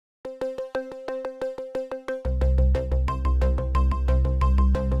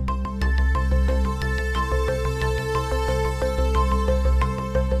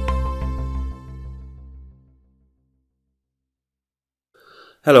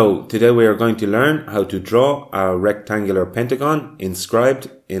Hello, today we are going to learn how to draw a rectangular pentagon inscribed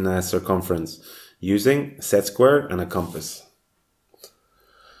in a circumference using a set square and a compass.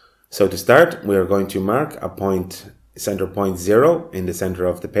 So to start, we are going to mark a point, center point 0 in the center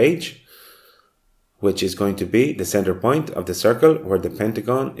of the page, which is going to be the center point of the circle where the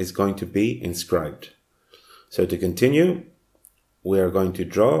pentagon is going to be inscribed. So to continue, we are going to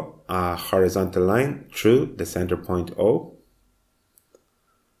draw a horizontal line through the center point O.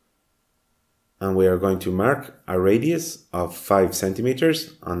 And we are going to mark a radius of 5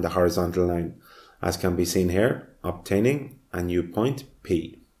 centimeters on the horizontal line, as can be seen here, obtaining a new point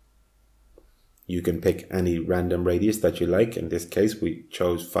P. You can pick any random radius that you like. In this case, we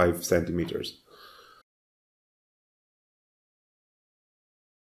chose 5 centimeters.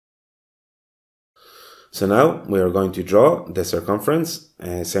 So now we are going to draw the circumference,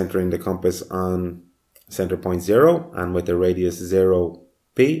 centering the compass on center point 0 and with the radius 0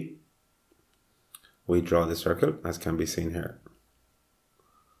 P. We draw the circle, as can be seen here.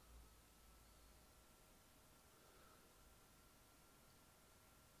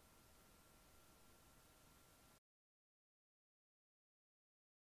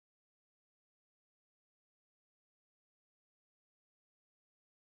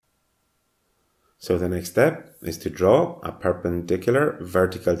 So the next step is to draw a perpendicular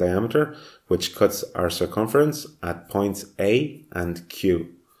vertical diameter which cuts our circumference at points A and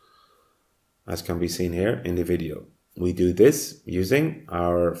Q, as can be seen here in the video. We do this using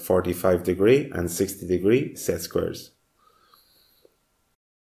our 45-degree and 60-degree set squares.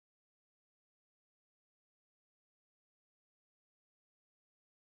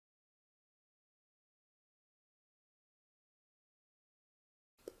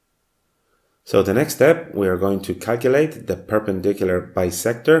 So the next step, we are going to calculate the perpendicular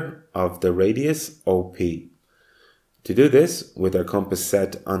bisector of the radius OP. To do this, with our compass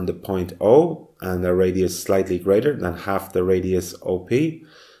set on the point O and a radius slightly greater than half the radius OP,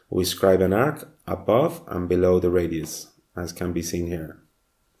 we scribe an arc above and below the radius, as can be seen here.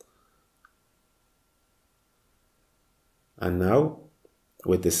 And now,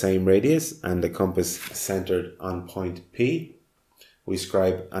 with the same radius and the compass centered on point P, we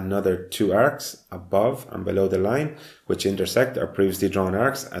scribe another 2 arcs above and below the line, which intersect our previously drawn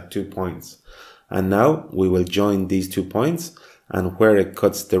arcs at 2 points. And now we will join these 2 points, and where it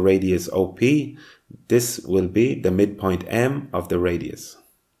cuts the radius OP, this will be the midpoint M of the radius.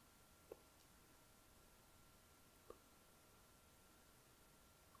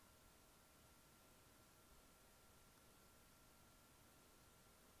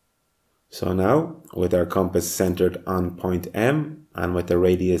 So now, with our compass centered on point M and with the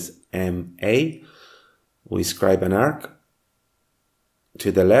radius MA, we scribe an arc to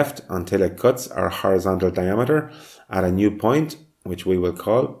the left until it cuts our horizontal diameter at a new point, which we will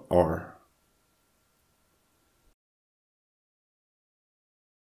call R.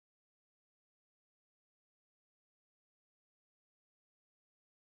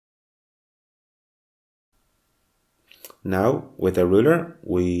 Now, with a ruler,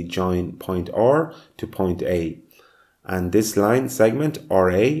 we join point R to point A, and this line segment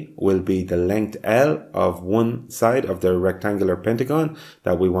RA will be the length L of one side of the rectangular pentagon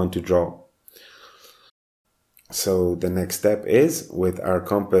that we want to draw. So the next step is, with our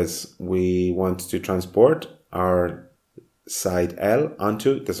compass, we want to transport our side L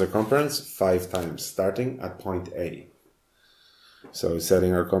onto the circumference 5 times, starting at point A. So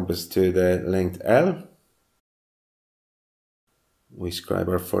setting our compass to the length L, we scribe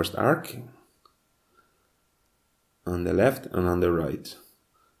our first arc on the left and on the right.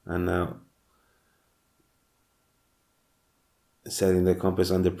 And now, setting the compass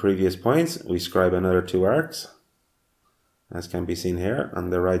on the previous points, we scribe another 2 arcs, as can be seen here, on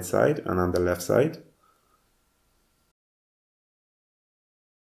the right side and on the left side.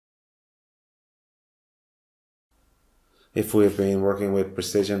 If we have been working with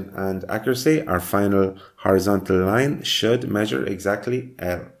precision and accuracy, our final horizontal line should measure exactly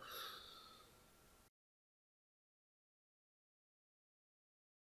L.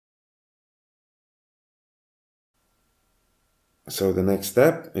 So the next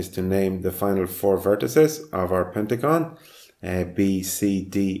step is to name the final 4 vertices of our pentagon, B, C,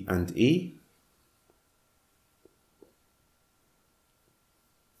 D, and E.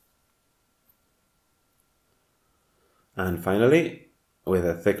 And finally, with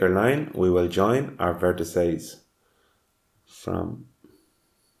a thicker line, we will join our vertices from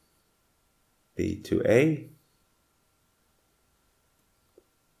B to A,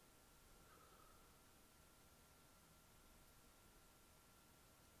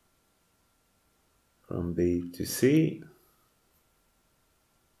 from B to C,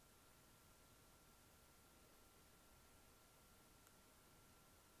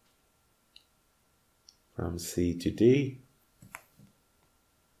 from C to D.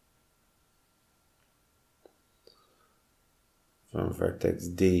 From vertex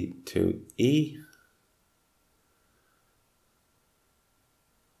D to E.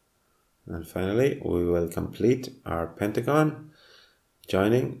 And finally, we will complete our pentagon,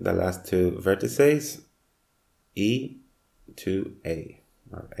 joining the last two vertices, E to A,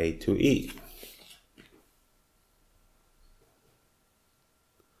 or A to E.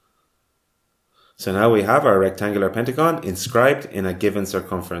 So now we have our rectangular pentagon inscribed in a given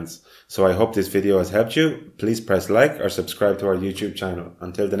circumference. So I hope this video has helped you. Please press like or subscribe to our YouTube channel.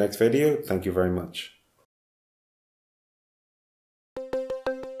 Until the next video, thank you very much.